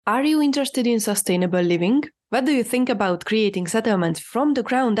Are you interested in sustainable living? What do you think about creating settlements from the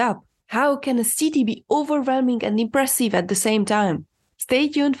ground up? How can a city be overwhelming and impressive at the same time? Stay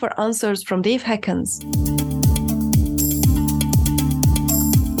tuned for answers from Dave Hackens.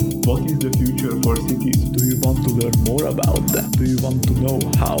 What is the future for cities? Do you want to learn more about them? Do you want to know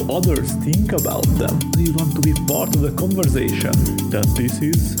how others think about them? Do you want to be part of the conversation? Then this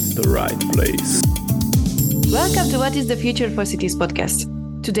is the right place. Welcome to What is the Future for Cities podcast.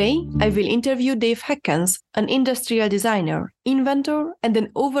 Today, I will interview Dave Hackens, an industrial designer, inventor, and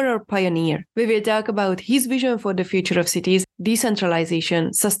an overall pioneer. We will talk about his vision for the future of cities,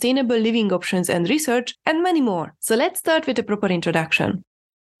 decentralization, sustainable living options and research, and many more. So let's start with a proper introduction.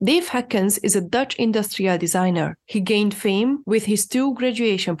 Dave Hackens is a Dutch industrial designer. He gained fame with his two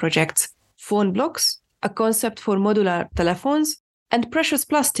graduation projects, Phone Blocks, a concept for modular telephones, and Precious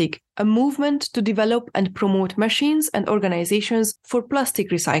Plastic, a movement to develop and promote machines and organizations for plastic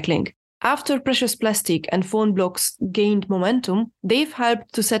recycling. After Precious Plastic and Phone Blocks gained momentum, Dave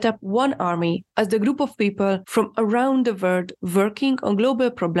helped to set up One Army as the group of people from around the world working on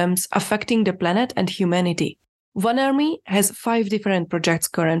global problems affecting the planet and humanity. One Army has 5 different projects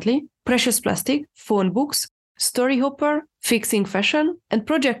currently: Precious Plastic, Phone Books, Story Hopper, Fixing Fashion, and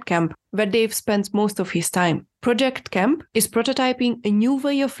Project Camp, where Dave spends most of his time. Project Camp is prototyping a new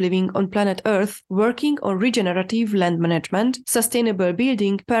way of living on planet Earth, working on regenerative land management, sustainable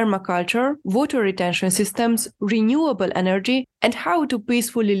building, permaculture, water retention systems, renewable energy, and how to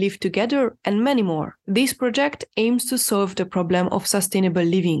peacefully live together, and many more. This project aims to solve the problem of sustainable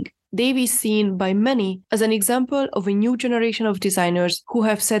living. Dave is seen by many as an example of a new generation of designers who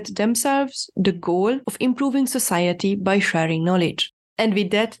have set themselves the goal of improving society by sharing knowledge. And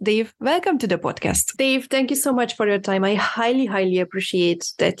with that, Dave, welcome to the podcast. Dave, thank you so much for your time. I highly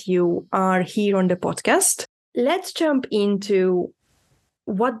appreciate that you are here on the podcast. Let's jump into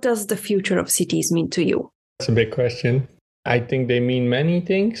what does the future of cities mean to you? That's a big question. I think they mean many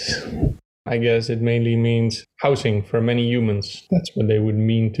things. I guess it mainly means housing for many humans. That's what they would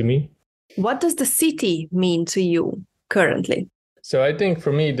mean to me. What does the city mean to you currently? So I think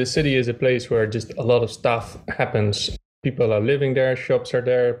for me, the city is a place where just a lot of stuff happens. People are living there, shops are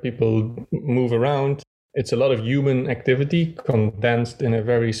there, people move around. It's a lot of human activity condensed in a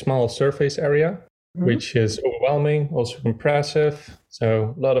very small surface area, which is overwhelming, also impressive.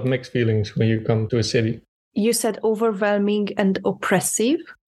 So a lot of mixed feelings when you come to a city. You said overwhelming and oppressive?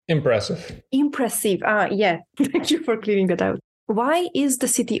 Impressive. Yeah. Thank you for clearing that out. Why is the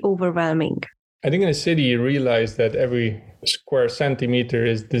city overwhelming? I think in a city, you realize that every square centimeter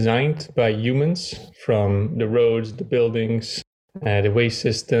is designed by humans, from the roads, the buildings, the waste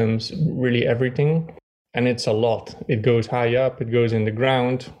systems, really everything. And it's a lot. It goes high up, it goes in the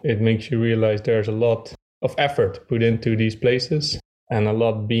ground. It makes you realize there's a lot of effort put into these places and a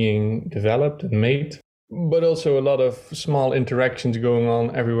lot being developed and made. But also a lot of small interactions going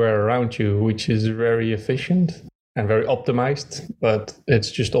on everywhere around you, which is very efficient and very optimized. But it's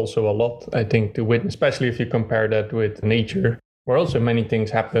just also a lot, I think, to witness, especially if you compare that with nature, where also many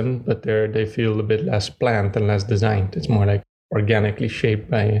things happen, but they feel a bit less planned and less designed. It's more like organically shaped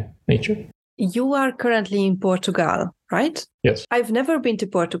by nature. You are currently in Portugal, right? Yes. I've never been to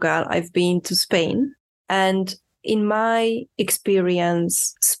Portugal. I've been to Spain. And in my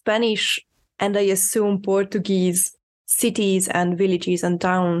experience, Spanish and I assume Portuguese cities and villages and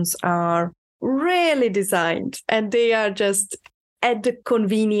towns are really designed, and they are just at the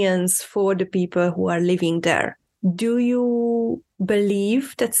convenience for the people who are living there. Do you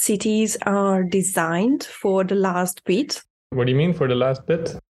believe that cities are designed for the last bit? What do you mean for the last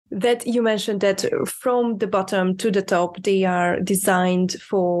bit? That you mentioned that from the bottom to the top, they are designed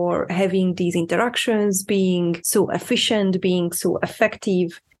for having these interactions, being so efficient, being so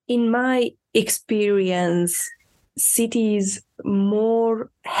effective. In my experience, cities more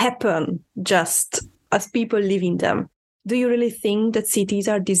happen just as people live in them. Do you really think that cities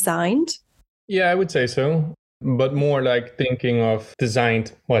are designed? Yeah, I would say so. But more like thinking of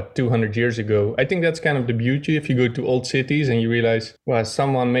designed, 200 years ago. I think that's kind of the beauty if you go to old cities and you realize, well,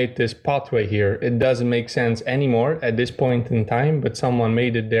 someone made this pathway here. It doesn't make sense anymore at this point in time, but someone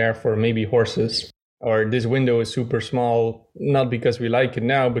made it there for maybe horses. Or this window is super small, not because we like it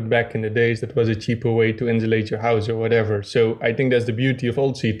now, but back in the days, that was a cheaper way to insulate your house or whatever. So I think that's the beauty of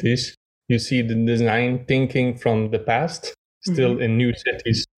old cities. You see the design thinking from the past, still in new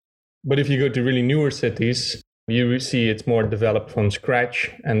cities. But if you go to really newer cities, you see it's more developed from scratch,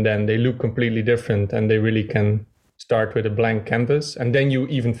 and then they look completely different, and they really can start with a blank canvas. And then you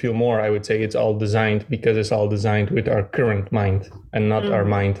even feel more, I would say, it's all designed because it's all designed with our current mind and not our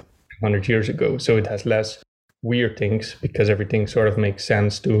mind 100 years ago. So it has less weird things because everything sort of makes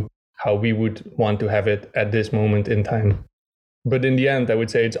sense to how we would want to have it at this moment in time. But in the end, I would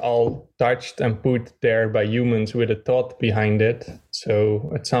say it's all touched and put there by humans with a thought behind it.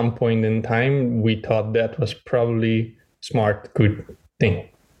 So at some point in time, we thought that was probably smart, good thing.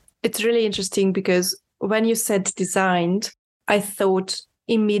 It's really interesting because when you said designed, I thought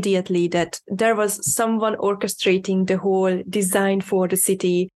immediately that there was someone orchestrating the whole design for the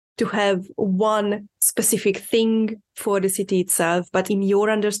city to have one specific thing for the city itself. But in your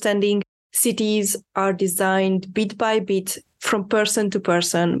understanding, cities are designed bit by bit from person to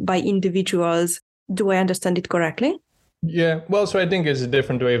person by individuals. Do I understand it correctly? Yeah, well, so I think it's a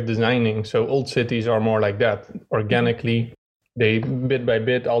different way of designing. So old cities are more like that. Organically, they bit by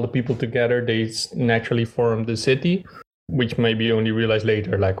bit, all the people together, they naturally form the city, which maybe only realize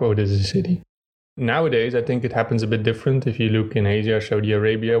later, like, oh, this is a city. Nowadays, I think it happens a bit different. If you look in Asia, Saudi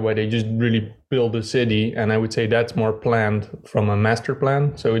Arabia, where they just really build a city, and I would say that's more planned from a master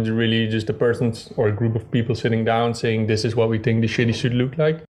plan. So it's really just a person or a group of people sitting down saying, this is what we think the city should look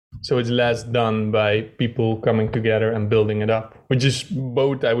like. So it's less done by people coming together and building it up, which is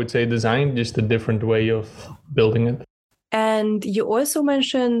both, I would say, design, just a different way of building it. And you also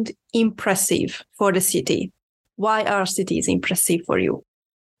mentioned impressive for the city. Why are cities impressive for you?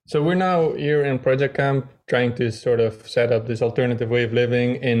 So we're now here in Project Camp trying to sort of set up this alternative way of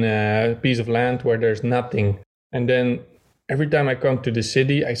living in a piece of land where there's nothing. And then every time I come to the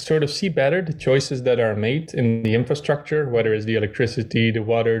city, I sort of see better the choices that are made in the infrastructure, whether it's the electricity, the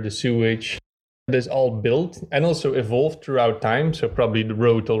water, the sewage. This all built and also evolved throughout time. So probably the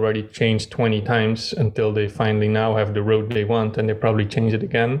road already changed 20 times until they finally now have the road they want, and they probably change it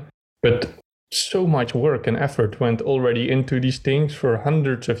again. But so much work and effort went already into these things for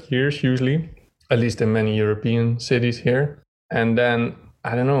hundreds of years, usually, at least in many European cities here. And then,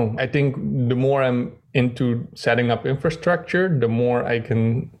 I don't know, I think the more I'm into setting up infrastructure, the more I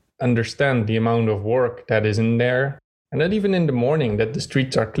can understand the amount of work that is in there. And that even in the morning, that the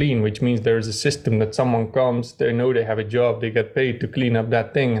streets are clean, which means there is a system that someone comes, they know they have a job, they get paid to clean up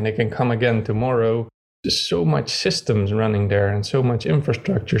that thing, and they can come again tomorrow. There's so much systems running there and so much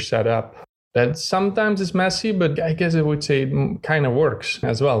infrastructure set up that sometimes is messy, but I guess I would say it kind of works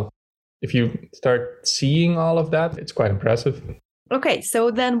as well. If you start seeing all of that, it's quite impressive. Okay,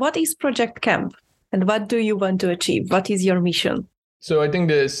 so then what is Project Camp? And what do you want to achieve? What is your mission? So I think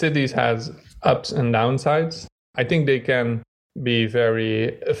the cities has ups and downsides. I think they can be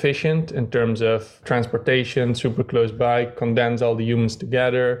very efficient in terms of transportation, super close by, condense all the humans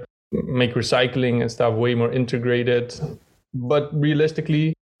together, make recycling and stuff way more integrated. But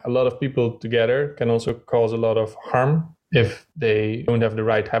realistically, a lot of people together can also cause a lot of harm if they don't have the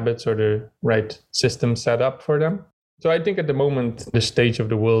right habits or the right system set up for them. So I think at the moment, the stage of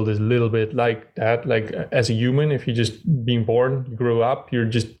the world is a little bit like that. Like as a human, if you just been born, you grow up, you're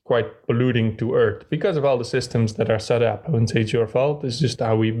just quite polluting to Earth because of all the systems that are set up. I wouldn't say it's your fault. It's just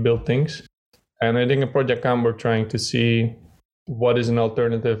how we build things. And I think in Project Camp, we're trying to see what is an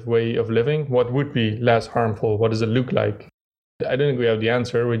alternative way of living, what would be less harmful, what does it look like? I don't think we have the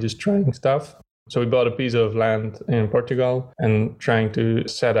answer. We're just trying stuff. So we bought a piece of land in Portugal and trying to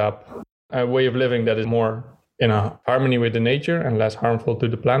set up a way of living that is more in a harmony with the nature and less harmful to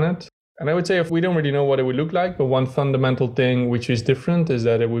the planet. And I would say if we don't really know what it would look like, but one fundamental thing which is different is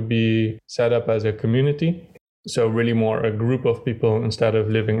that it would be set up as a community. So really more a group of people instead of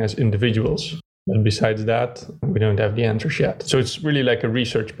living as individuals. But besides that, we don't have the answers yet. So it's really like a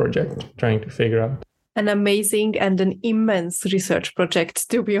research project trying to figure out. An amazing and an immense research project,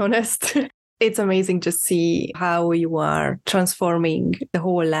 to be honest. It's amazing to see how you are transforming the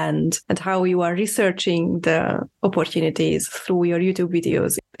whole land and how you are researching the opportunities through your YouTube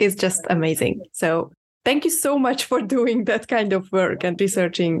videos. It's just amazing. So thank you so much for doing that kind of work and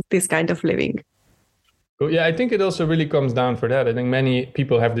researching this kind of living. Yeah, I think it also really comes down for that. I think many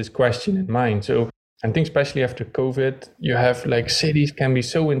people have this question in mind. So I think especially after COVID, you have like cities can be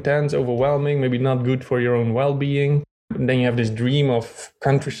so intense, overwhelming, maybe not good for your own well-being. And then you have this dream of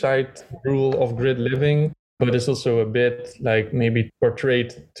countryside, rural off-grid living, but it's also a bit like maybe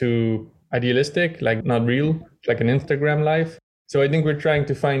portrayed too idealistic, like not real, like an Instagram life. So I think we're trying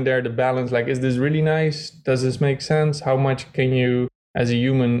to find there the balance, like, is this really nice? Does this make sense? How much can you, as a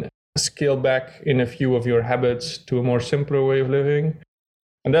human, scale back in a few of your habits to a more simpler way of living?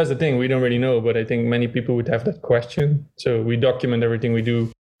 And that's the thing, we don't really know, but I think many people would have that question. So we document everything we do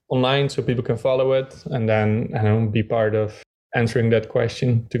online so people can follow it and then be part of answering that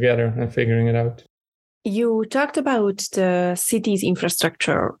question together and figuring it out. You talked about the city's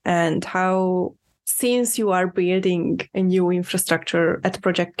infrastructure and how since you are building a new infrastructure at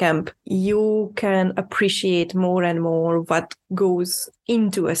Project Camp, you can appreciate more and more what goes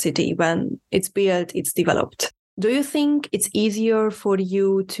into a city when it's built, it's developed. Do you think it's easier for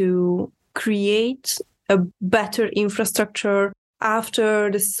you to create a better infrastructure after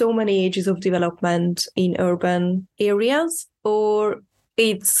the so many ages of development in urban areas? Or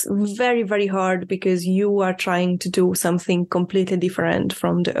it's very, very hard because you are trying to do something completely different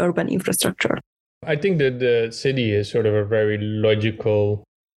from the urban infrastructure? I think that the city is sort of a very logical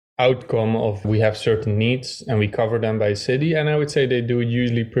outcome of we have certain needs and we cover them by city. And I would say they do it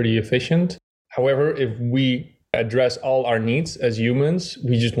usually pretty efficient. However, if we address all our needs as humans,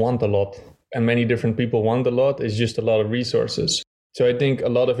 we just want a lot. And many different people want a lot. It's just a lot of resources. So I think a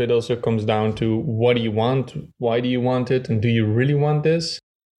lot of it also comes down to what do you want? Why do you want it? And do you really want this?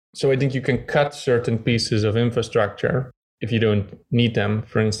 So I think you can cut certain pieces of infrastructure if you don't need them,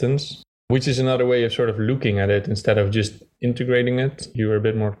 for instance, which is another way of sort of looking at it instead of just integrating it. You're a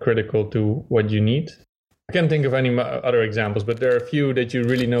bit more critical to what you need. I can't think of any other examples, but there are a few that you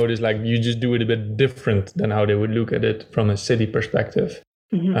really notice, like you just do it a bit different than how they would look at it from a city perspective.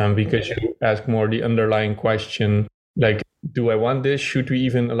 Because you ask more the underlying question, like, do I want this? Should we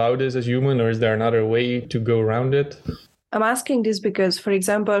even allow this as human? Or is there another way to go around it? I'm asking this because, for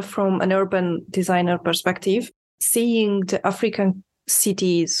example, from an urban designer perspective, seeing the African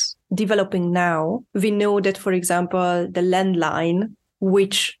cities developing now, we know that, for example, the landline,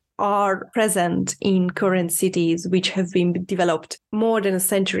 which are present in current cities, which have been developed more than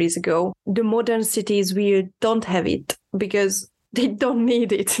centuries ago, the modern cities, we don't have it because they don't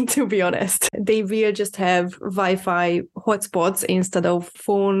need it, to be honest. They will just have Wi-Fi hotspots instead of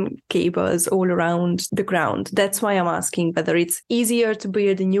phone cables all around the ground. That's why I'm asking whether it's easier to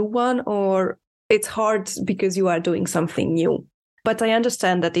build a new one or it's hard because you are doing something new. But I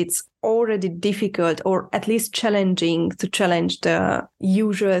understand that it's already difficult or at least challenging to challenge the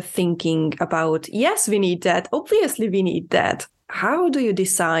usual thinking about, yes, we need that. Obviously, we need that. How do you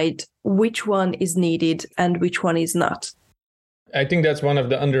decide which one is needed and which one is not? I think that's one of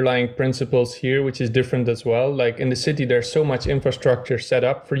the underlying principles here, which is different as well. Like in the city, there's so much infrastructure set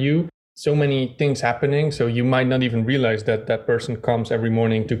up for you, so many things happening. So you might not even realize that that person comes every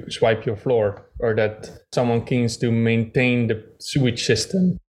morning to swipe your floor, or that someone needs to maintain the sewage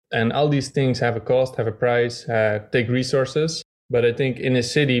system. And all these things have a cost, have a price, take resources. But I think in a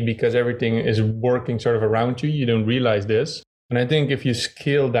city, because everything is working sort of around you, you don't realize this. And I think if you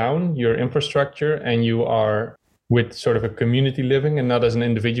scale down your infrastructure and you are with sort of a community living and not as an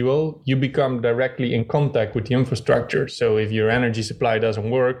individual, you become directly in contact with the infrastructure. So if your energy supply doesn't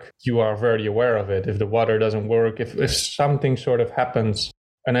work, you are very aware of it. If the water doesn't work, if something sort of happens.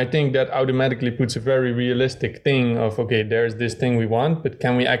 And I think that automatically puts a very realistic thing of, okay, there's this thing we want, but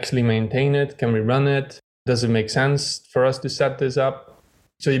can we actually maintain it? Can we run it? Does it make sense for us to set this up?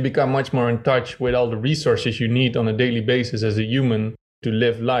 So you become much more in touch with all the resources you need on a daily basis as a human to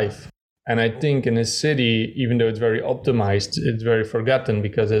live life. And I think in a city, even though it's very optimized, it's very forgotten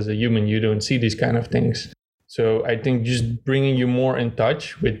because as a human, you don't see these kind of things. So I think just bringing you more in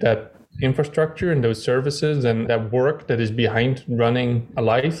touch with that infrastructure and those services and that work that is behind running a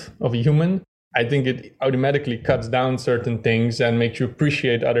life of a human, I think it automatically cuts down certain things and makes you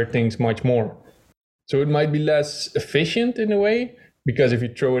appreciate other things much more. So it might be less efficient in a way, because if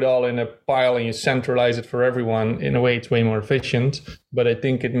you throw it all in a pile and you centralize it for everyone, in a way, it's way more efficient. But I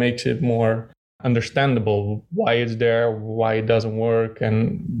think it makes it more understandable why it's there, why it doesn't work,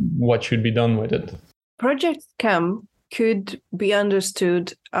 and what should be done with it. Project Camp could be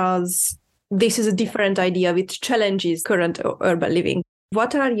understood as this is a different idea which challenges current urban living.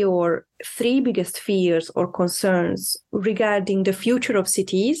 What are your 3 biggest fears or concerns regarding the future of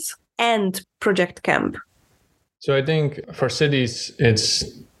cities and Project Camp? So I think for cities, it's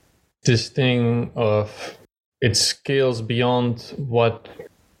this thing of it scales beyond what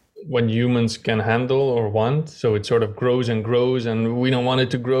humans can handle or want. So it sort of grows and grows, and we don't want it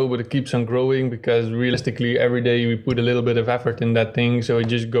to grow, but it keeps on growing because realistically every day we put a little bit of effort in that thing. So it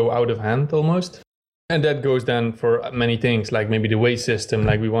just go out of hand almost. And that goes then for many things, like maybe the waste system,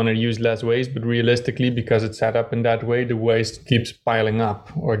 like we want to use less waste, but realistically, because it's set up in that way, the waste keeps piling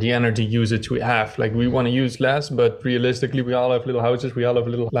up. Or the energy usage we have, like we want to use less, but realistically, we all have little houses, we all have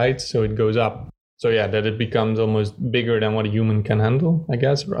little lights, so it goes up. So yeah, that it becomes almost bigger than what a human can handle, I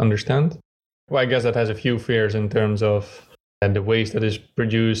guess, or understand. Well, I guess that has a few fears in terms of the waste that is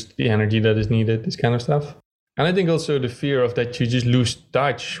produced, the energy that is needed, this kind of stuff. And I think also the fear of that you just lose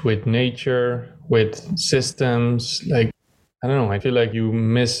touch with nature, with systems. Like, I don't know, I feel like you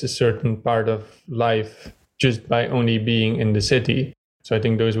miss a certain part of life just by only being in the city. So I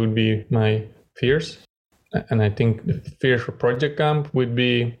think those would be my fears. And I think the fear for Project Camp would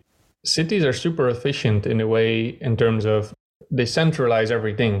be cities are super efficient in a way in terms of they centralize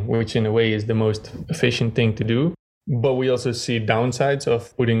everything, which in a way is the most efficient thing to do. But we also see downsides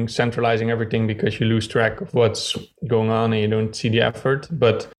of centralizing everything because you lose track of what's going on and you don't see the effort.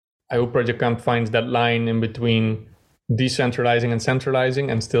 But I hope Project Camp finds that line in between decentralizing and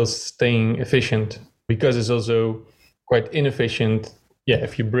centralizing and still staying efficient, because it's also quite inefficient,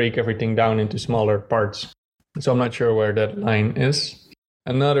 if you break everything down into smaller parts. So I'm not sure where that line is.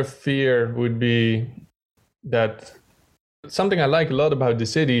 Another fear would be that something I like a lot about the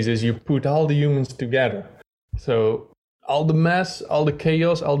cities is you put all the humans together. So all the mess, all the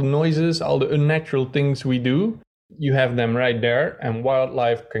chaos, all the noises, all the unnatural things we do, you have them right there, and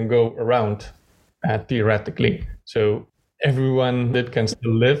wildlife can go around theoretically. So everyone that can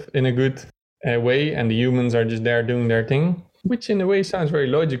still live in a good way, and the humans are just there doing their thing, which in a way sounds very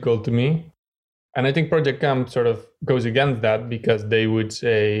logical to me. And I think Project Camp sort of goes against that, because they would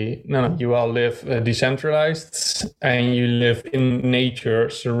say, no, you all live decentralized and you live in nature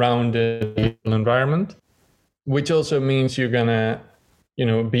surrounded by the environment, which also means you're gonna,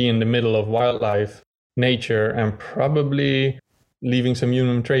 be in the middle of wildlife, nature, and probably leaving some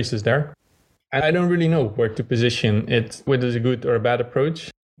human traces there. And I don't really know where to position it, whether it's a good or a bad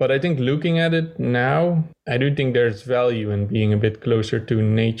approach. But I think looking at it now, I do think there's value in being a bit closer to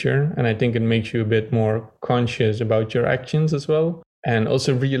nature. And I think it makes you a bit more conscious about your actions as well. And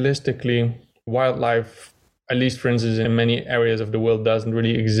also realistically, wildlife, at least for instance, in many areas of the world, doesn't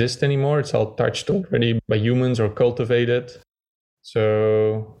really exist anymore. It's all touched already by humans or cultivated.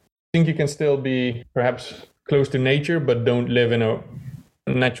 So I think you can still be perhaps close to nature, but don't live in a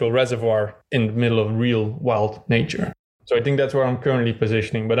natural reservoir in the middle of real wild nature. So I think that's where I'm currently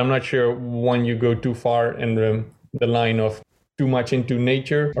positioning, but I'm not sure when you go too far in the line of too much into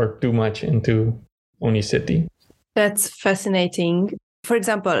nature or too much into only city. That's fascinating. For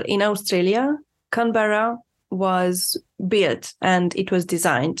example, in Australia, Canberra was built and it was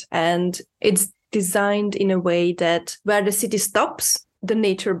designed, and it's designed in a way that where the city stops, the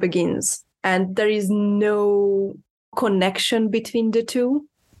nature begins, and there is no connection between the two.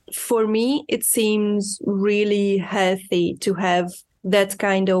 For me, it seems really healthy to have that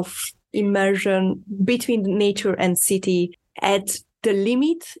kind of immersion between nature and city at the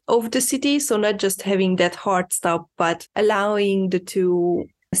limit of the city. So not just having that hard stop, but allowing the two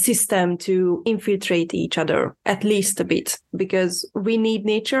systems to infiltrate each other at least a bit, because we need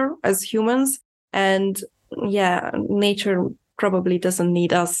nature as humans. And nature probably doesn't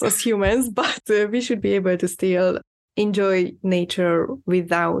need us as humans, but we should be able to still enjoy nature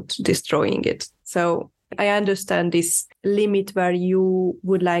without destroying it. So I understand this limit where you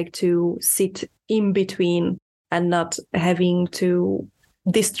would like to sit in between and not having to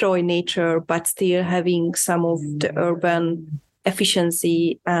destroy nature, but still having some of the urban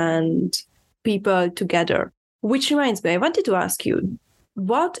efficiency and people together. Which reminds me, I wanted to ask you,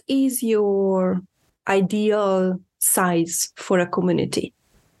 what is your ideal size for a community?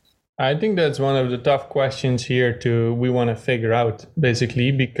 I think that's one of the tough questions here we want to figure out,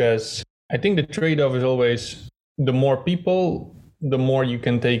 basically, because I think the trade-off is always the more people, the more you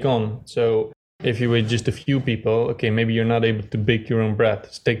can take on. So if you were just a few people, okay, maybe you're not able to bake your own bread.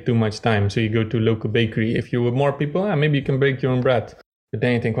 It's take too much time. So you go to a local bakery. If you were more people, maybe you can bake your own bread. But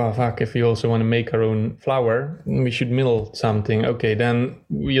then you think, well, fuck, if we also want to make our own flour, we should mill something. Okay, then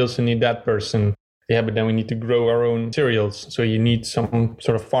we also need that person. Yeah, but then we need to grow our own cereals. So you need some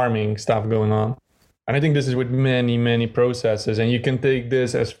sort of farming stuff going on. And I think this is with many, many processes. And you can take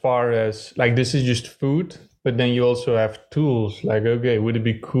this as far as, like, this is just food, but then you also have tools. Like, okay, would it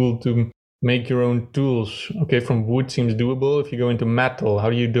be cool to make your own tools? Okay, from wood seems doable. If you go into metal, how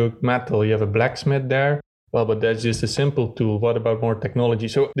do you do metal? You have a blacksmith there. Well, but that's just a simple tool. What about more technology?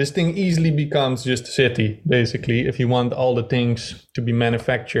 So this thing easily becomes just a city, basically, if you want all the things to be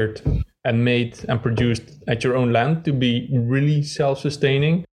manufactured and made and produced at your own land to be really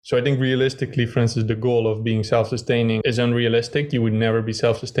self-sustaining. So I think realistically, for instance, the goal of being self-sustaining is unrealistic. You would never be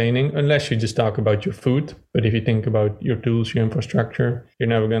self-sustaining unless you just talk about your food. But if you think about your tools, your infrastructure, you're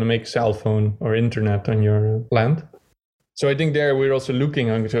never going to make cell phone or internet on your land. So I think there we're also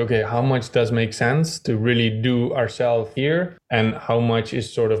looking on, okay, how much does make sense to really do ourselves here, and how much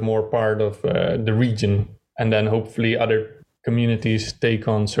is sort of more part of the region, and then hopefully other communities take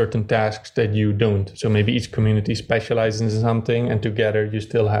on certain tasks that you don't. So maybe each community specializes in something, and together you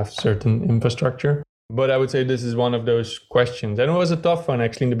still have certain infrastructure. But I would say this is one of those questions. And it was a tough one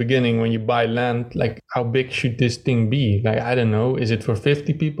actually in the beginning when you buy land, like how big should this thing be? Like, I don't know, is it for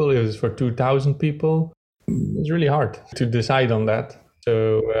 50 people? Is it for 2,000 people? It's really hard to decide on that.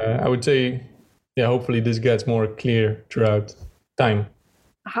 So I would say yeah, hopefully this gets more clear throughout time.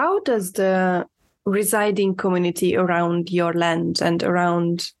 How does the residing community around your land and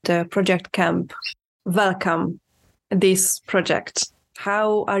around the project camp welcome this project?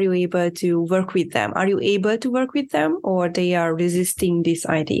 How are you able to work with them? Are you able to work with them, or they are resisting this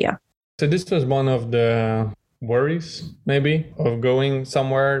idea? So this was one of the worries maybe of going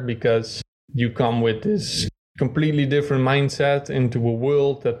somewhere, because you come with this completely different mindset into a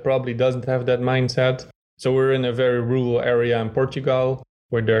world that probably doesn't have that mindset. So we're in a very rural area in Portugal,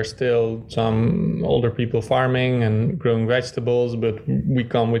 where there's still some older people farming and growing vegetables, but we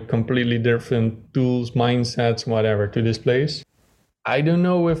come with completely different tools, mindsets, whatever, to this place. I don't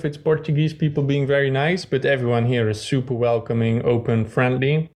know if it's Portuguese people being very nice, but everyone here is super welcoming, open,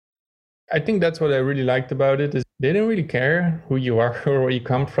 friendly. I think that's what I really liked about it, is they don't really care who you are or where you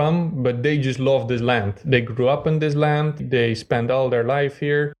come from, but they just love this land. They grew up in this land, they spent all their life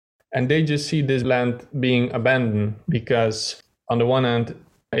here, and they just see this land being abandoned because on the one hand,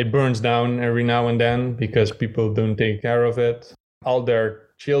 it burns down every now and then because people don't take care of it. All their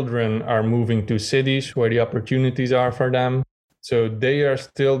children are moving to cities where the opportunities are for them. So they are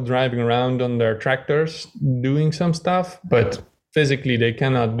still driving around on their tractors, doing some stuff, but physically they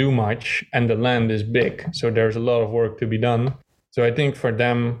cannot do much, and the land is big. So there's a lot of work to be done. So I think for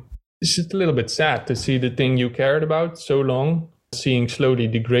them, it's just a little bit sad to see the thing you cared about so long, seeing slowly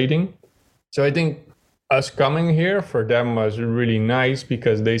degrading. So I think us coming here for them was really nice,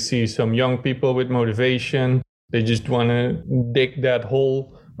 because they see some young people with motivation. They just want to dig that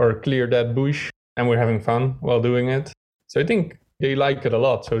hole or clear that bush, and we're having fun while doing it. So I think they like it a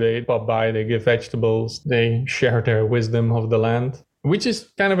lot. So they pop by, they give vegetables, they share their wisdom of the land, which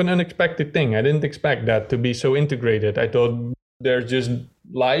is kind of an unexpected thing. I didn't expect that to be so integrated. I thought they're just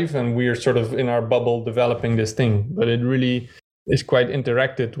live and we're sort of in our bubble developing this thing, but it really is quite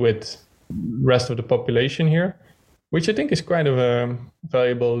interacted with the rest of the population here, which I think is quite of a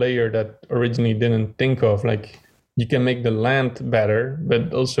valuable layer that originally didn't think of. Like, you can make the land better,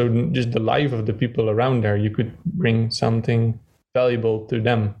 but also just the life of the people around there. You could bring something valuable to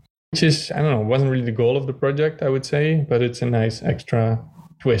them, which is, I don't know, wasn't really the goal of the project, I would say, but it's a nice extra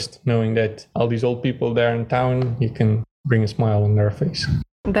twist, knowing that all these old people there in town, you can bring a smile on their face.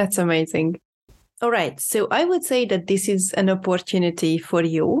 That's amazing. All right. So I would say that this is an opportunity for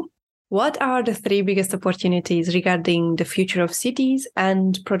you. What are the 3 biggest opportunities regarding the future of cities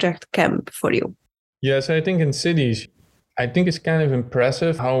and Project Camp for you? Yes, I think in cities, I think it's kind of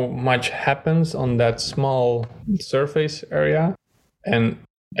impressive how much happens on that small surface area. And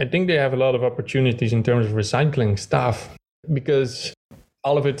I think they have a lot of opportunities in terms of recycling stuff, because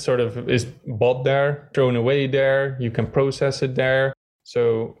all of it sort of is bought there, thrown away there, you can process it there.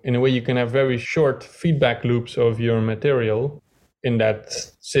 So in a way, you can have very short feedback loops of your material in that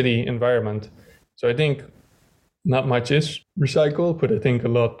city environment. So I think not much is recycled, but I think a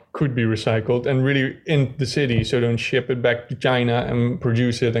lot could be recycled and really in the city. So don't ship it back to China and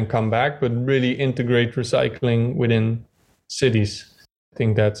produce it and come back, but really integrate recycling within cities. I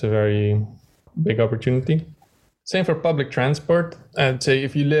think that's a very big opportunity. Same for public transport. I'd say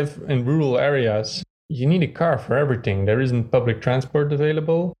if you live in rural areas, you need a car for everything. There isn't public transport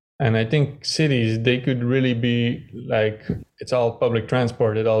available. And I think cities, they could really be like, it's all public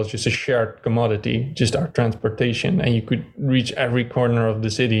transport. It all is just a shared commodity, just our transportation. And you could reach every corner of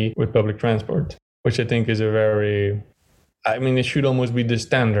the city with public transport, which I think is it should almost be the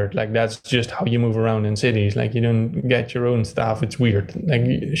standard. Like, that's just how you move around in cities. Like, you don't get your own stuff. It's weird. Like,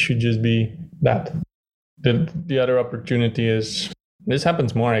 it should just be that. The other opportunity is, this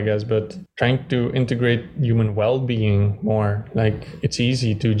happens more, I guess, but trying to integrate human well-being more. Like, it's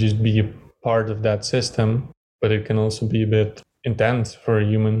easy to just be a part of that system, but it can also be a bit intense for a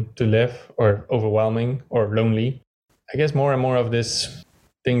human to live, or overwhelming or lonely. I guess more and more of these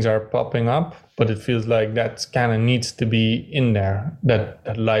things are popping up, but it feels like that kind of needs to be in there,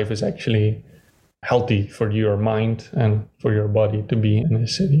 that life is actually healthy for your mind and for your body to be in a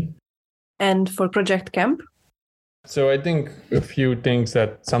city. And for Project Camp? So I think a few things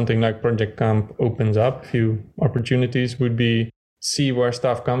that something like Project Camp opens up, a few opportunities would be see where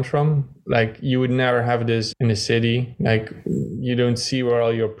stuff comes from. Like, you would never have this in a city. Like, you don't see where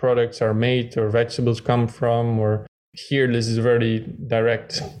all your products are made or vegetables come from. Or here, this is a very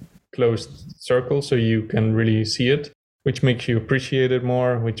direct, closed circle, so you can really see it, which makes you appreciate it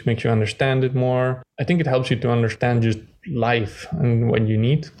more, which makes you understand it more. I think it helps you to understand just life and what you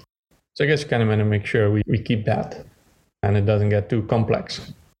need. So I guess you kind of want to make sure we keep that and it doesn't get too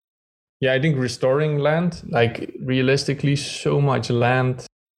complex. Yeah, I think restoring land, like realistically, so much land.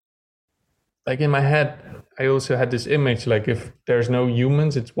 Like in my head, I also had this image, like if there's no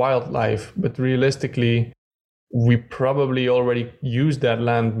humans, it's wildlife. But realistically, we probably already used that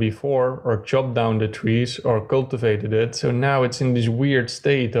land before, or chopped down the trees, or cultivated it. So now it's in this weird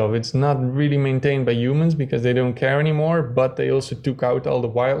state of it's not really maintained by humans because they don't care anymore, but they also took out all the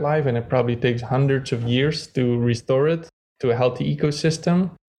wildlife, and it probably takes hundreds of years to restore it to a healthy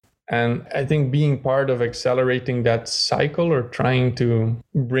ecosystem. And I think being part of accelerating that cycle, or trying to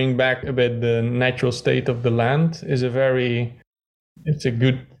bring back a bit the natural state of the land, is it's a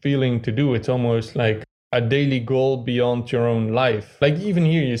good feeling to do. It's almost like a daily goal beyond your own life. Like even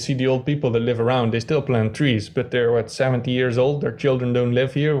here, you see the old people that live around, they still plant trees, but they're 70 years old, their children don't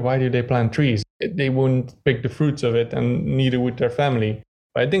live here. Why do they plant trees? They wouldn't pick the fruits of it, and neither would their family.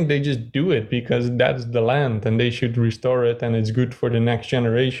 I think they just do it because that's the land and they should restore it, and it's good for the next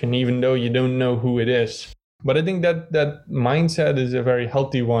generation, even though you don't know who it is. But I think that mindset is a very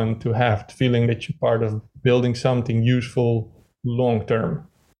healthy one to have, the feeling that you're part of building something useful long term.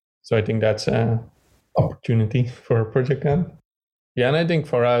 So I think that's an opportunity for a project camp. Yeah, and I think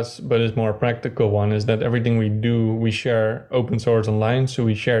for us, but it's more a practical one, is that everything we do, we share open source online. So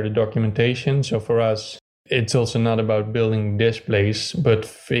we share the documentation. So for us, it's also not about building this place, but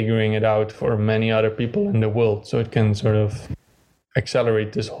figuring it out for many other people in the world. So it can sort of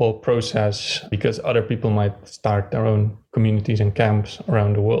accelerate this whole process because other people might start their own communities and camps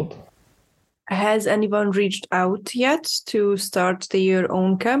around the world. Has anyone reached out yet to start their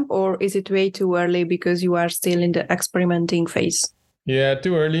own camp, or is it way too early because you are still in the experimenting phase? Yeah,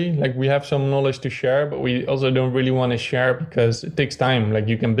 too early. Like we have some knowledge to share, but we also don't really want to share because it takes time. Like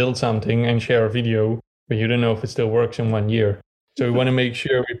you can build something and share a video, but you don't know if it still works in 1 year. So we want to make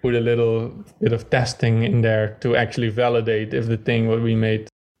sure we put a little bit of testing in there to actually validate if the thing what we made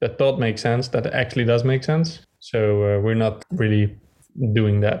that thought makes sense, that actually does make sense. So we're not really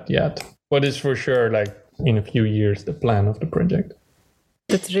doing that yet. But it's for sure, like in a few years, the plan of the project.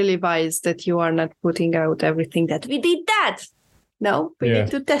 That's really wise that you are not putting out everything that we did that. No, we need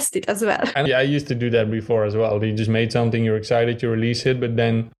to test it as well. And yeah, I used to do that before as well. You just made something, you're excited, you release it, but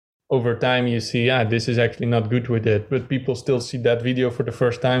then over time you see, this is actually not good with it. But people still see that video for the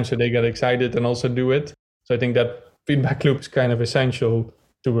first time, so they get excited and also do it. So I think that feedback loop is kind of essential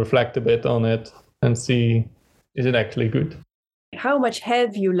to reflect a bit on it and see, is it actually good? How much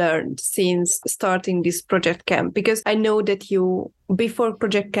have you learned since starting this Project Camp? Because I know that you, before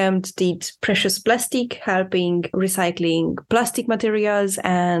Project Camp, did precious plastic, helping recycling plastic materials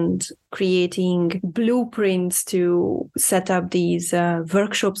and creating blueprints to set up these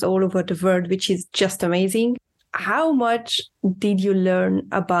workshops all over the world, which is just amazing. How much did you learn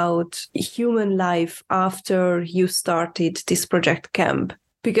about human life after you started this Project Camp?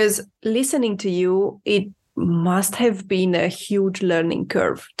 Because listening to you, it must have been a huge learning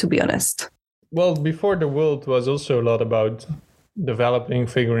curve, to be honest. Well, before the world was also a lot about developing,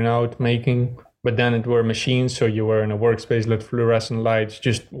 figuring out, making, but then it were machines. So you were in a workspace with fluorescent lights,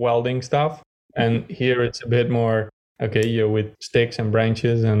 just welding stuff. And here it's a bit more, okay, you're with sticks and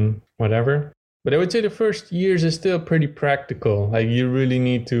branches and whatever. But I would say the first years is still pretty practical. Like you really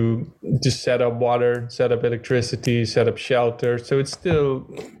need to just set up water, set up electricity, set up shelter. So it's still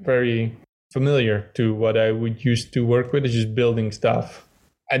very familiar to what I would used to work with, is just building stuff.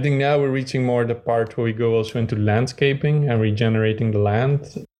 I think now we're reaching more the part where we go also into landscaping and regenerating the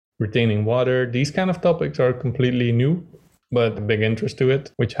land, retaining water. These kind of topics are completely new, but a big interest to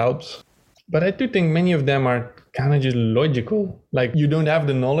it, which helps. But I do think many of them are kind of just logical. Like you don't have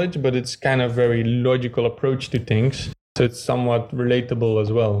the knowledge, but it's kind of very logical approach to things. So it's somewhat relatable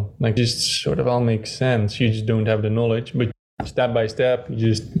as well. Like just sort of all makes sense. You just don't have the knowledge, but step by step, you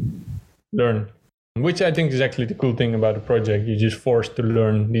just learn, which I think is actually the cool thing about the project. You're just forced to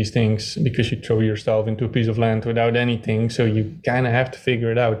learn these things because you throw yourself into a piece of land without anything. So you kind of have to figure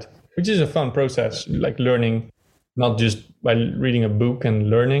it out, which is a fun process, like learning, not just by reading a book and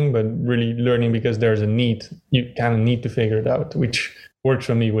learning, but really learning because there's a need. You kind of need to figure it out, which works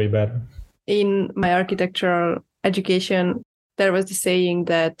for me way better. In my architectural education, there was the saying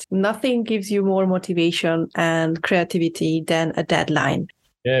that nothing gives you more motivation and creativity than a deadline.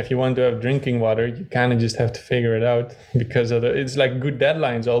 Yeah, if you want to have drinking water, you kind of just have to figure it out because it's like good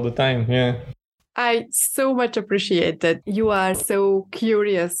deadlines all the time. Yeah. I so much appreciate that you are so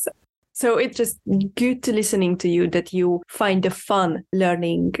curious. So it's just good to listening to you that you find the fun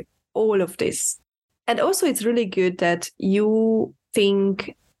learning all of this. And also it's really good that you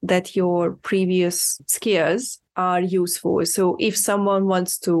think that your previous skills are useful. So if someone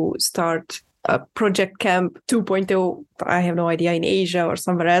wants to start a Project Camp 2.0, I have no idea, in Asia or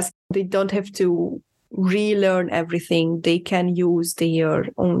somewhere else, they don't have to relearn everything. They can use their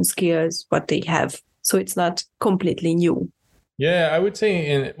own skills, what they have So it's not completely new. Yeah, I would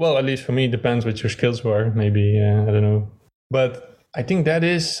say, well, at least for me, it depends what your skills were. Maybe, I don't know. But I think that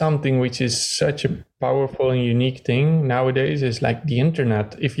is something which is such a powerful and unique thing nowadays, is like the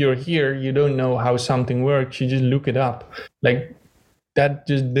internet. If you're here, you don't know how something works, you just look it up. Like that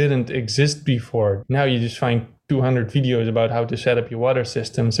just didn't exist before. Now you just find 200 videos about how to set up your water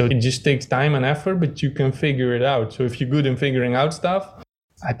system. So it just takes time and effort, but you can figure it out. So if you're good in figuring out stuff,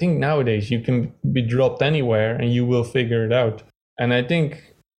 I think nowadays you can be dropped anywhere and you will figure it out. And I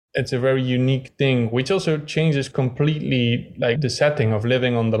think it's a very unique thing, which also changes completely like the setting of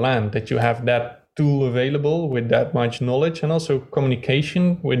living on the land, that you have that tool available with that much knowledge and also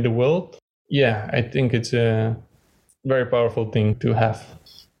communication with the world. Yeah, I think it's a very powerful thing to have.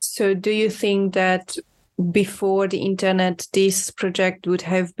 So do you think that before the internet, this project would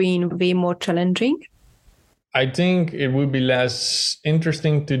have been way more challenging? I think it would be less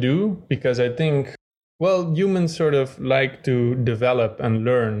interesting to do because I think, well, humans sort of like to develop and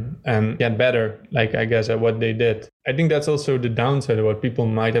learn and get better, like I guess at what they did. I think that's also the downside of what people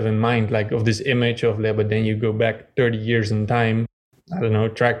might have in mind, like of this image of, but then you go back 30 years in time, I don't know,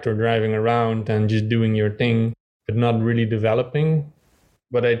 tractor driving around and just doing your thing, but not really developing.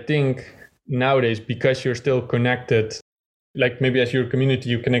 But I think nowadays, because you're still connected, like maybe as your community,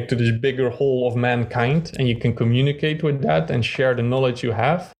 you connect to this bigger whole of mankind and you can communicate with that and share the knowledge you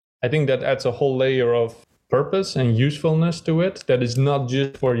have. I think that adds a whole layer of purpose and usefulness to it. That is not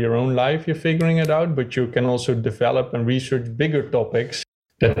just for your own life, you're figuring it out, but you can also develop and research bigger topics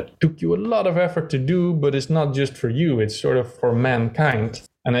that took you a lot of effort to do, but it's not just for you, it's sort of for mankind.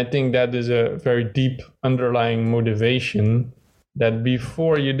 And I think that is a very deep underlying motivation that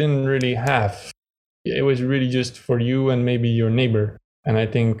before you didn't really have. It was really just for you and maybe your neighbor. And I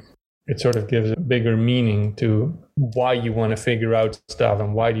think it sort of gives a bigger meaning to why you want to figure out stuff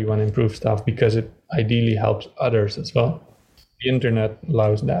and why do you want to improve stuff, because it ideally helps others as well. The internet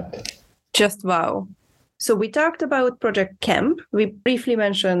allows that. Just wow. So we talked about Project CAMP. We briefly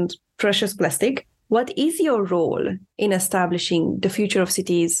mentioned precious plastic. What is your role in establishing the future of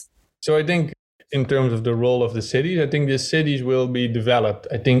cities? So I think in terms of the role of the cities, I think the cities will be developed.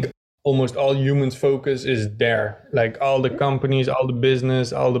 I think almost all humans' focus is there. Like all the companies, all the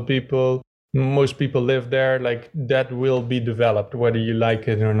business, all the people, most people live there, like that will be developed, whether you like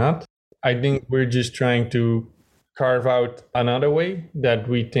it or not. I think we're just trying to carve out another way that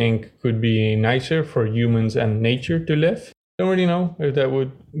we think could be nicer for humans and nature to live. Don't really know if that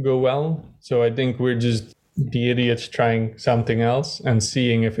would go well. So I think we're just the idiots trying something else and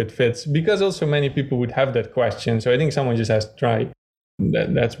seeing if it fits, because also many people would have that question. So I think someone just has to try.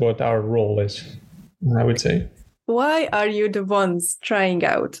 That's what our role is, I would say. Why are you the ones trying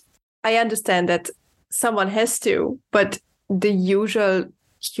out? I understand that someone has to, but the usual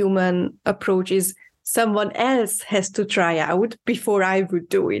human approach is someone else has to try out before I would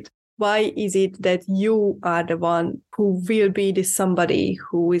do it. Why is it that you are the one who will be this somebody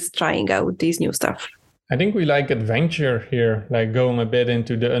who is trying out this new stuff? I think we like adventure here, like going a bit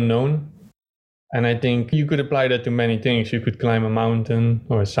into the unknown. And I think you could apply that to many things. You could climb a mountain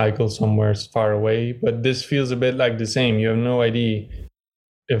or cycle somewhere far away, but this feels a bit like the same. You have no idea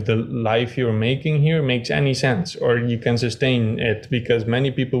if the life you're making here makes any sense or you can sustain it, because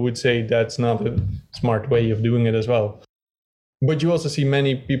many people would say that's not a smart way of doing it as well. But you also see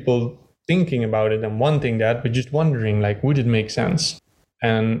many people thinking about it and wanting that, but just wondering, like, would it make sense?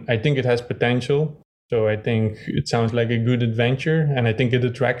 And I think it has potential. So I think it sounds like a good adventure, and I think it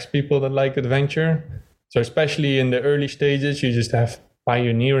attracts people that like adventure. So especially in the early stages, you just have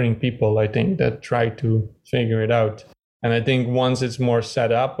pioneering people, I think, that try to figure it out. And I think once it's more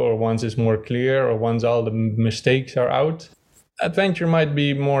set up, or once it's more clear, or once all the mistakes are out, adventure might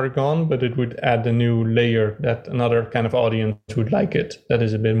be more gone, but it would add a new layer that another kind of audience would like it. That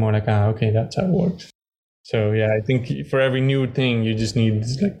is a bit more like, okay, that's how it works. So yeah, I think for every new thing, you just need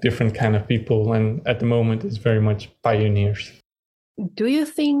like different kind of people. And at the moment, it's very much pioneers. Do you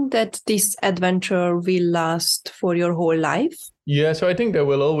think that this adventure will last for your whole life? Yeah, so I think there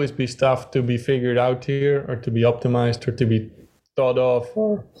will always be stuff to be figured out here, or to be optimized, or to be thought of.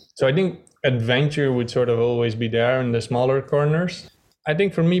 So I think adventure would sort of always be there in the smaller corners. I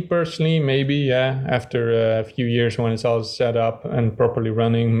think for me personally, maybe, yeah, after a few years when it's all set up and properly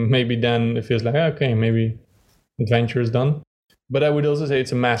running, maybe then it feels like, okay, maybe adventure is done. But I would also say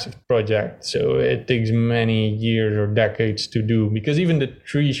it's a massive project. So it takes many years or decades to do, because even the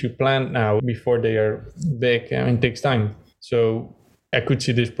trees you plant now before they are big, I mean, it takes time. So I could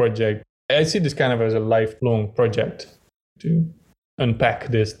see this project, I see this kind of as a lifelong project to unpack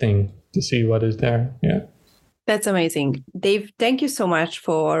this thing, to see what is there. Yeah. That's amazing. Dave, thank you so much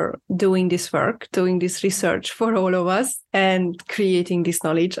for doing this work, doing this research for all of us and creating this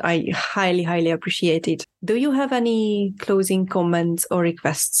knowledge. I highly, highly appreciate it. Do you have any closing comments or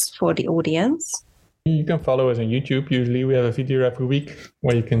requests for the audience? You can follow us on YouTube. Usually we have a video every week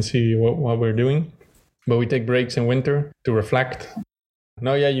where you can see what we're doing. But we take breaks in winter to reflect.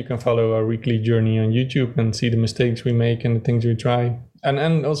 Now, you can follow our weekly journey on YouTube and see the mistakes we make and the things we try.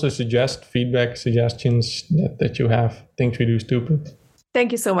 And also suggest feedback, suggestions that you have, things we do stupid.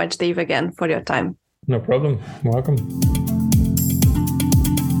 Thank you so much, Dave, again, for your time. No problem. Welcome.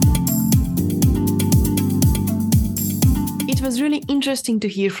 It was really interesting to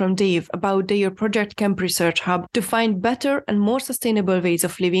hear from Dave about their Project Camp Research Hub to find better and more sustainable ways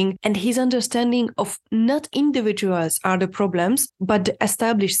of living and his understanding of not individuals are the problems, but the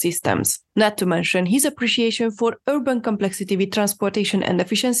established systems. Not to mention his appreciation for urban complexity with transportation and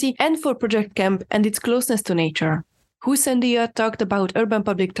efficiency and for Project Camp and its closeness to nature. Husendia talked about urban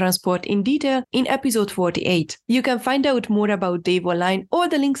public transport in detail in episode 48. You can find out more about Dave online. All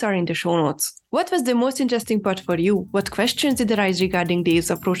the links are in the show notes. What was the most interesting part for you? What questions did arise regarding Dave's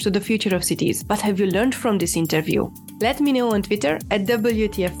approach to the future of cities? What have you learned from this interview? Let me know on Twitter at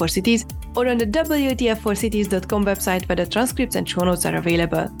WTF4Cities or on the WTF4Cities.com website where the transcripts and show notes are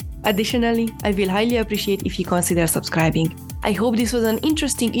available. Additionally, I will highly appreciate if you consider subscribing. I hope this was an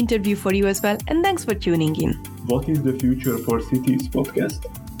interesting interview for you as well, and thanks for tuning in. What is the Future for Cities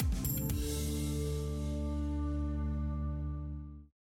podcast?